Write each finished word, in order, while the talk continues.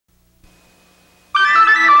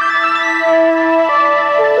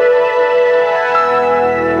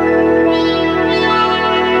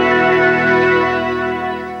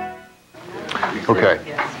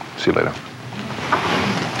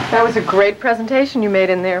was a great presentation you made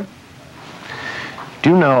in there.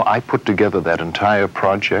 Do you know, I put together that entire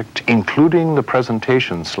project, including the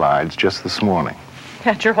presentation slides, just this morning.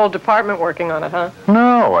 Had your whole department working on it, huh?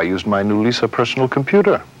 No, I used my new Lisa personal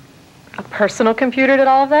computer. A personal computer did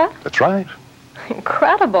all of that? That's right.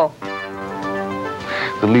 Incredible.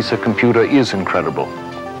 The Lisa computer is incredible.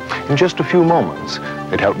 In just a few moments,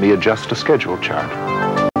 it helped me adjust a schedule chart.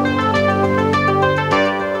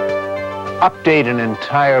 Update an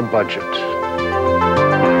entire budget.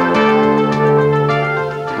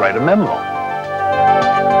 Write a memo,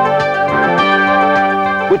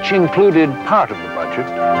 which included part of the budget.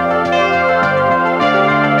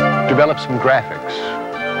 Develop some graphics.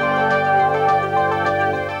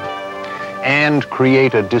 And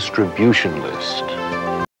create a distribution list.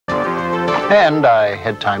 And I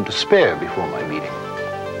had time to spare before my meeting.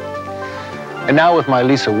 And now with my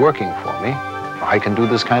Lisa working for me, I can do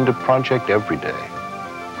this kind of project every day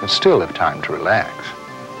and still have time to relax.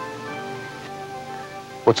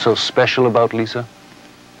 What's so special about Lisa?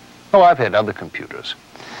 Oh, I've had other computers,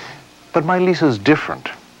 but my Lisa's different.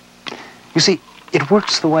 You see, it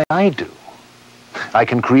works the way I do. I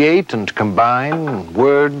can create and combine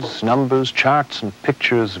words, numbers, charts, and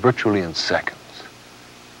pictures virtually in seconds.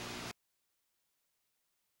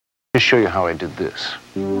 Just show you how I did this.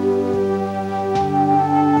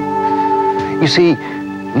 You see,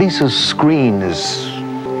 Lisa's screen is...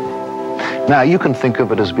 Now, you can think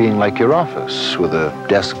of it as being like your office, with a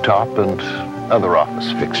desktop and other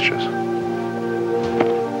office fixtures.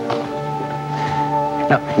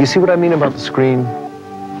 Now, you see what I mean about the screen?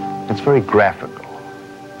 It's very graphical.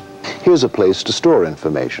 Here's a place to store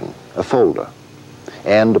information, a folder,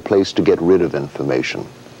 and a place to get rid of information,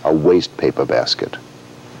 a waste paper basket.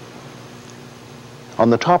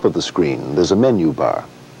 On the top of the screen, there's a menu bar.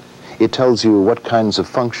 It tells you what kinds of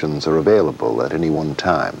functions are available at any one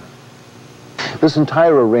time. This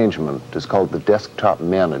entire arrangement is called the Desktop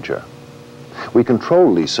Manager. We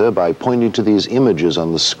control Lisa by pointing to these images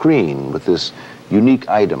on the screen with this unique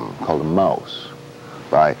item called a mouse.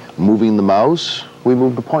 By moving the mouse, we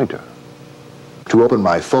move the pointer. To open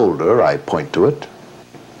my folder, I point to it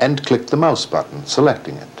and click the mouse button,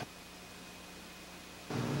 selecting it.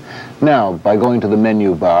 Now, by going to the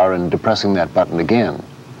menu bar and depressing that button again,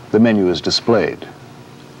 the menu is displayed.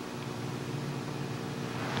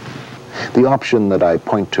 The option that I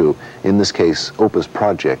point to, in this case, Opus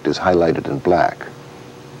Project, is highlighted in black.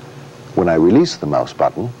 When I release the mouse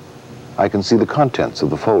button, I can see the contents of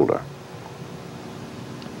the folder.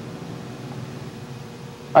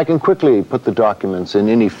 I can quickly put the documents in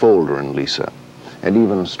any folder in Lisa, and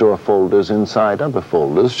even store folders inside other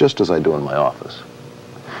folders, just as I do in my office.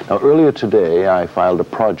 Now, earlier today, I filed a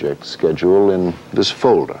project schedule in this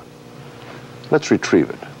folder. Let's retrieve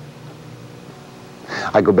it.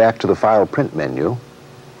 I go back to the File Print menu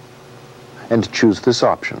and choose this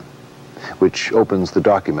option, which opens the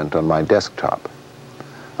document on my desktop.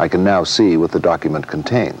 I can now see what the document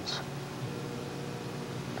contains.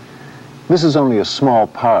 This is only a small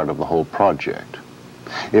part of the whole project.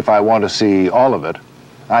 If I want to see all of it,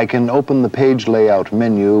 I can open the page layout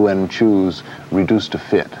menu and choose Reduce to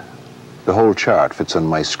Fit. The whole chart fits on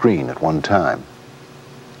my screen at one time.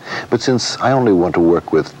 But since I only want to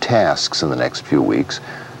work with tasks in the next few weeks,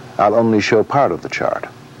 I'll only show part of the chart.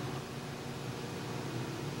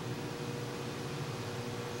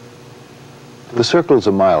 The circles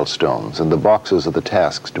are milestones, and the boxes are the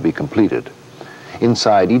tasks to be completed.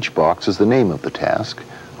 Inside each box is the name of the task,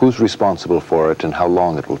 who's responsible for it, and how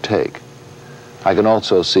long it will take. I can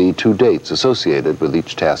also see 2 dates associated with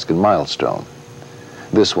each task and milestone.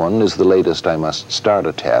 This one is the latest I must start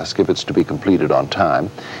a task if it's to be completed on time,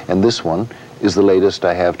 and this one is the latest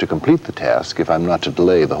I have to complete the task if I'm not to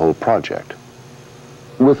delay the whole project.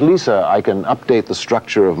 With Lisa, I can update the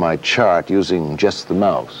structure of my chart using just the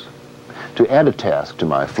mouse. To add a task to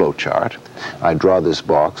my flow chart, I draw this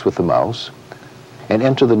box with the mouse and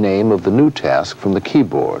enter the name of the new task from the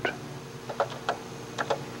keyboard.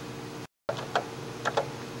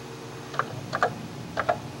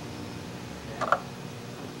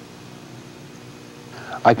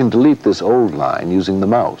 I can delete this old line using the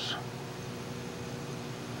mouse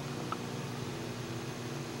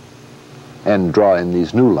and draw in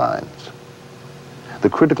these new lines.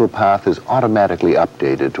 The critical path is automatically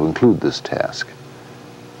updated to include this task.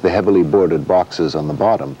 The heavily bordered boxes on the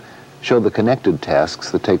bottom show the connected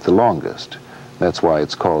tasks that take the longest. That's why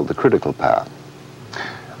it's called the critical path.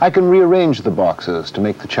 I can rearrange the boxes to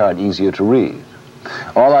make the chart easier to read.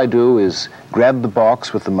 All I do is grab the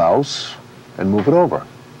box with the mouse and move it over.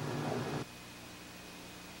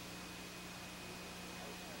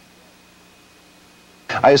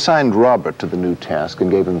 I assigned Robert to the new task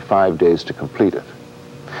and gave him 5 days to complete it.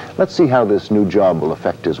 Let's see how this new job will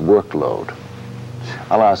affect his workload.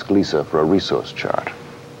 I'll ask Lisa for a resource chart.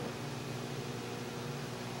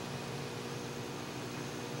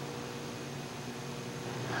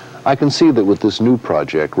 I can see that with this new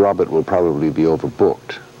project, Robert will probably be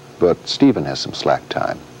overbooked, but Stephen has some slack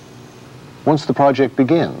time. Once the project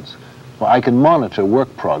begins, well, I can monitor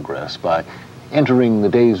work progress by entering the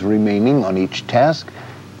days remaining on each task.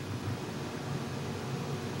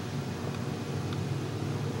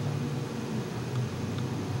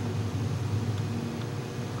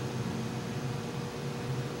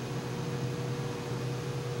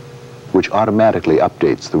 Which automatically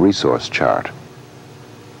updates the resource chart.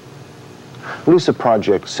 Lisa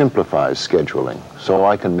Project simplifies scheduling, so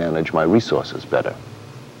I can manage my resources better.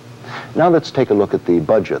 Now let's take a look at the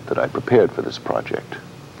budget that I prepared for this project.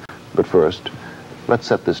 But first, let's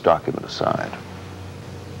set this document aside.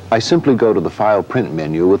 I simply go to the File Print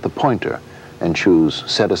menu with the pointer and choose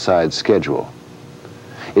Set Aside Schedule.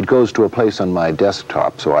 It goes to a place on my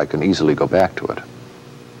desktop so I can easily go back to it.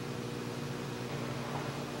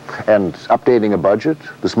 And updating a budget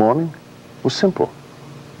this morning was simple,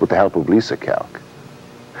 with the help of Lisa Calc.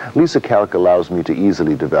 Lisa Calc allows me to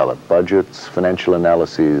easily develop budgets, financial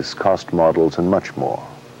analyses, cost models, and much more.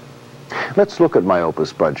 Let's look at my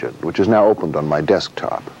Opus budget, which is now opened on my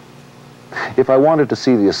desktop. If I wanted to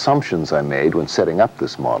see the assumptions I made when setting up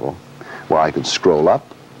this model, well, I could scroll up.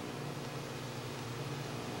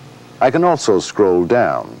 I can also scroll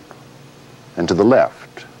down and to the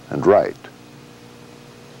left and right.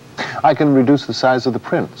 I can reduce the size of the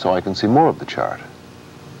print so I can see more of the chart.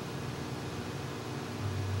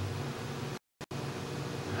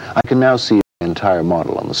 I can now see the entire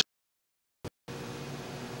model on the screen.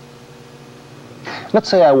 Let's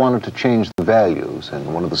say I wanted to change the values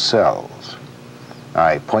in one of the cells.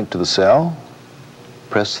 I point to the cell,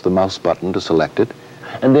 press the mouse button to select it,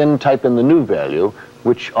 and then type in the new value,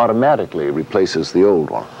 which automatically replaces the old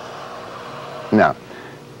one. Now,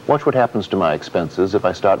 watch what happens to my expenses if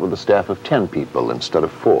I start with a staff of 10 people instead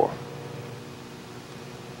of 4.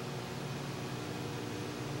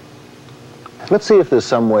 Let's see if there's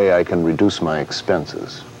some way I can reduce my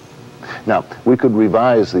expenses. Now, we could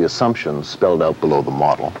revise the assumptions spelled out below the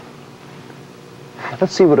model.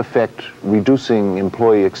 Let's see what effect reducing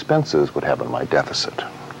employee expenses would have on my deficit.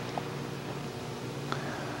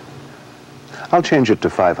 I'll change it to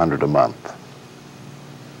 $500 a month.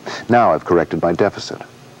 Now I've corrected my deficit.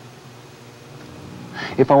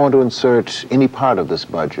 If I want to insert any part of this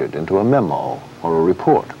budget into a memo or a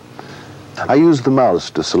report, I use the mouse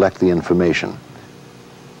to select the information.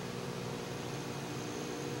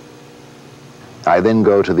 I then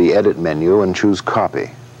go to the Edit menu and choose Copy.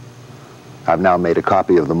 I've now made a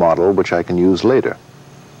copy of the model which I can use later.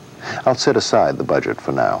 I'll set aside the budget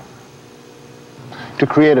for now. To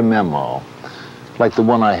create a memo, like the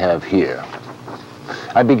one I have here,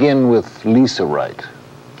 I begin with Lisa Write,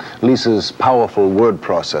 Lisa's powerful word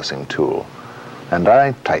processing tool, and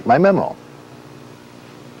I type my memo.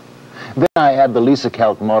 Then I add the Lisa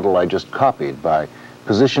Calc model I just copied by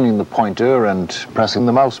positioning the pointer and pressing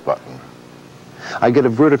the mouse button. I get a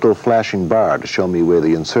vertical flashing bar to show me where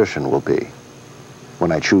the insertion will be.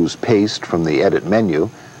 When I choose Paste from the Edit menu,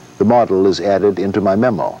 the model is added into my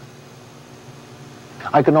memo.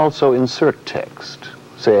 I can also insert text,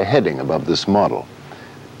 say a heading above this model.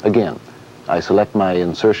 Again, I select my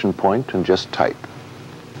insertion point and just type.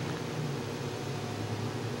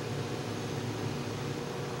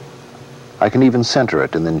 I can even center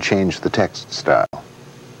it and then change the text style.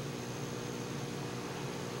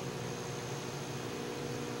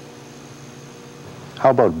 How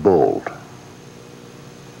about bold?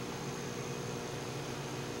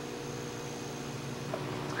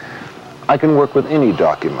 I can work with any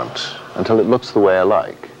document until it looks the way I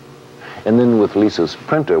like. And then with Lisa's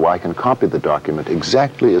printer, well, I can copy the document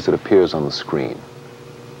exactly as it appears on the screen.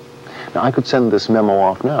 Now, I could send this memo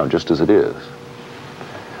off now, just as it is.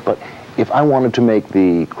 But if I wanted to make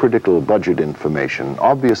the critical budget information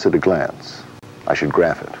obvious at a glance, I should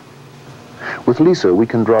graph it. With Lisa, we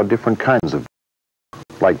can draw different kinds of,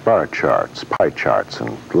 like bar charts, pie charts,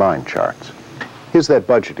 and line charts. Here's that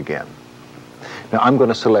budget again. Now, I'm going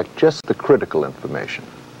to select just the critical information.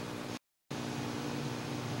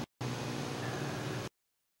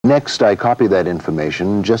 Next, I copy that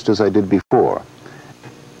information just as I did before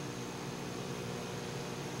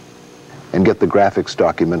and get the graphics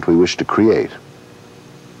document we wish to create.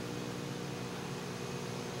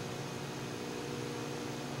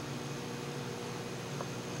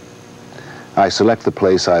 I select the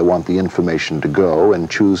place I want the information to go and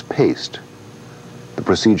choose Paste. The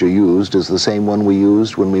procedure used is the same one we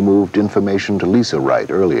used when we moved information to Lisa Wright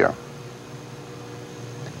earlier.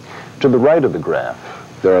 To the right of the graph,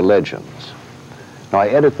 there are legends. Now, I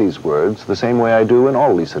edit these words the same way I do in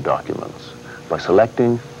all Lisa documents, by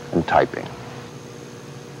selecting and typing.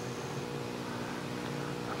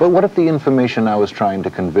 But what if the information I was trying to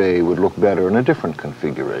convey would look better in a different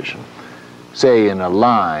configuration? Say in a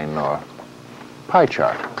line or pie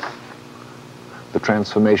chart. The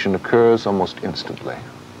transformation occurs almost instantly.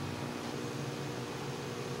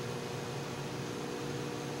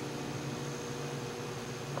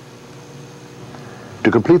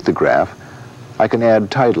 To complete the graph, I can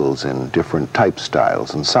add titles in different type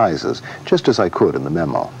styles and sizes, just as I could in the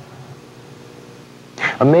memo.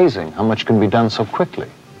 Amazing how much can be done so quickly.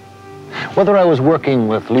 Whether I was working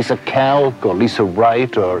with Lisa Calc or Lisa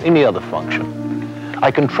Wright or any other function, I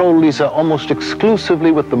control Lisa almost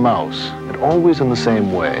exclusively with the mouse, and always in the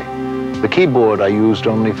same way. The keyboard I used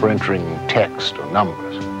only for entering text or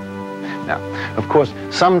numbers. Now, of course,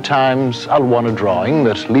 sometimes I'll want a drawing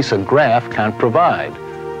that Lisa Graph can't provide.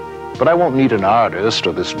 But I won't need an artist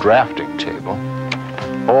or this drafting table.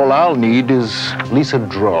 All I'll need is Lisa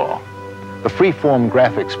Draw, a free-form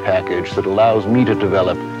graphics package that allows me to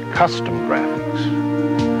develop custom graphics.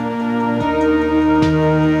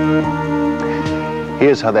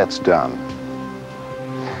 Here's how that's done.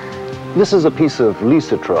 This is a piece of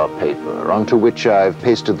Lisa Draw paper onto which I've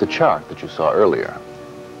pasted the chart that you saw earlier.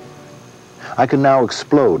 I can now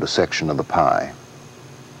explode a section of the pie,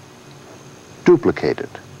 duplicate it,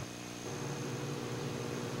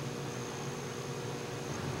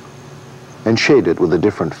 and shade it with a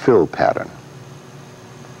different fill pattern.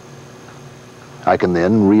 I can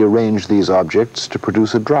then rearrange these objects to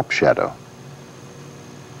produce a drop shadow.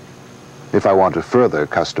 If I want to further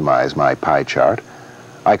customize my pie chart,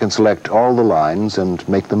 I can select all the lines and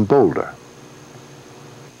make them bolder.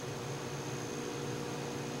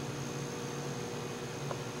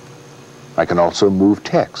 I can also move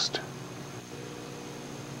text.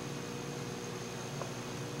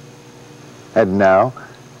 And now,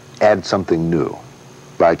 add something new.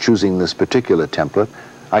 By choosing this particular template,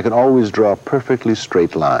 I can always draw perfectly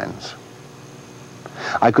straight lines.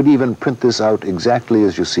 I could even print this out exactly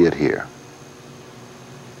as you see it here.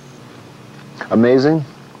 Amazing?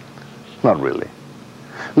 Not really.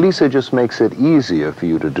 Lisa just makes it easier for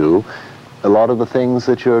you to do a lot of the things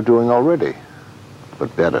that you're doing already,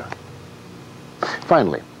 but better.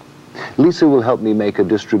 Finally, Lisa will help me make a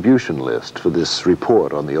distribution list for this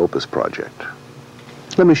report on the Opus project.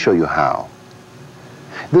 Let me show you how.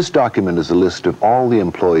 This document is a list of all the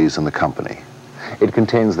employees in the company. It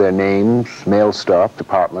contains their names, mail stop,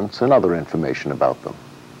 departments, and other information about them.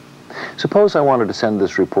 Suppose I wanted to send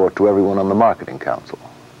this report to everyone on the Marketing Council.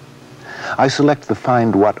 I select the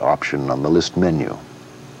Find What option on the list menu.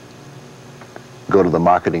 Go to the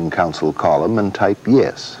Marketing Council column and type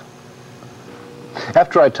Yes.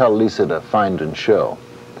 After I tell Lisa to find and show,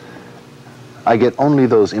 I get only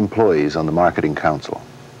those employees on the Marketing Council.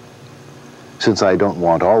 Since I don't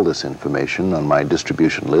want all this information on my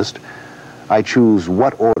distribution list, I choose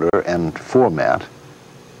what order and format,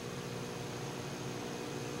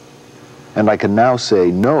 and I can now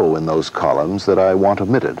say no in those columns that I want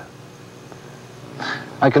omitted.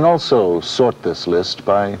 I can also sort this list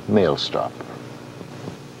by mail stop.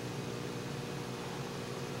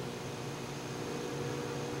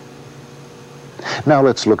 Now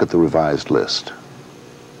let's look at the revised list.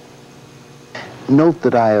 Note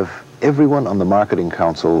that I have everyone on the Marketing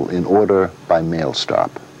Council in order by mail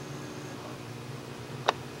stop.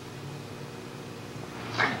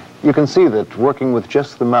 You can see that working with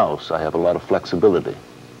just the mouse, I have a lot of flexibility.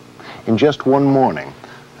 In just one morning,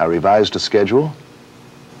 I revised a schedule,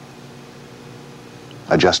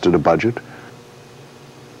 adjusted a budget,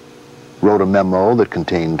 wrote a memo that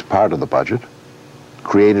contained part of the budget,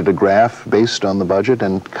 created a graph based on the budget,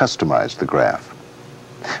 and customized the graph.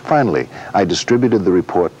 Finally, I distributed the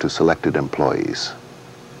report to selected employees.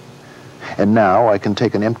 And now I can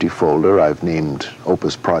take an empty folder I've named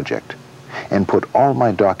Opus Project and put all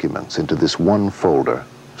my documents into this one folder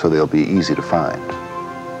so they'll be easy to find.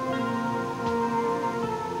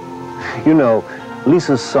 You know,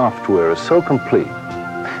 Lisa's software is so complete.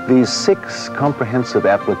 These 6 comprehensive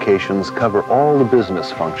applications cover all the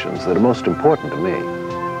business functions that are most important to me.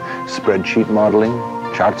 Spreadsheet modeling,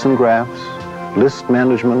 charts and graphs, list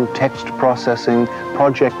management, text processing,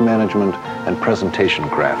 project management, and presentation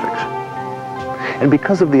graphics. And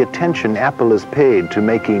because of the attention Apple has paid to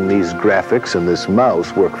making these graphics and this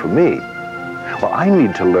mouse work for me, well, I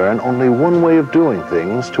need to learn only one way of doing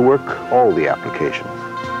things to work all the applications.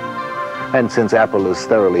 And since Apple has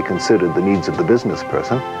thoroughly considered the needs of the business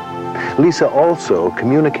person, Lisa also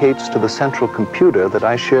communicates to the central computer that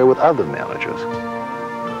I share with other managers.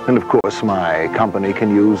 And of course, my company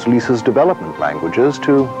can use Lisa's development languages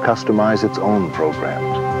to customize its own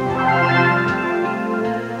programs.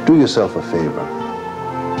 Do yourself a favor.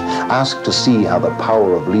 Ask to see how the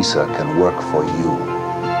power of Lisa can work for you.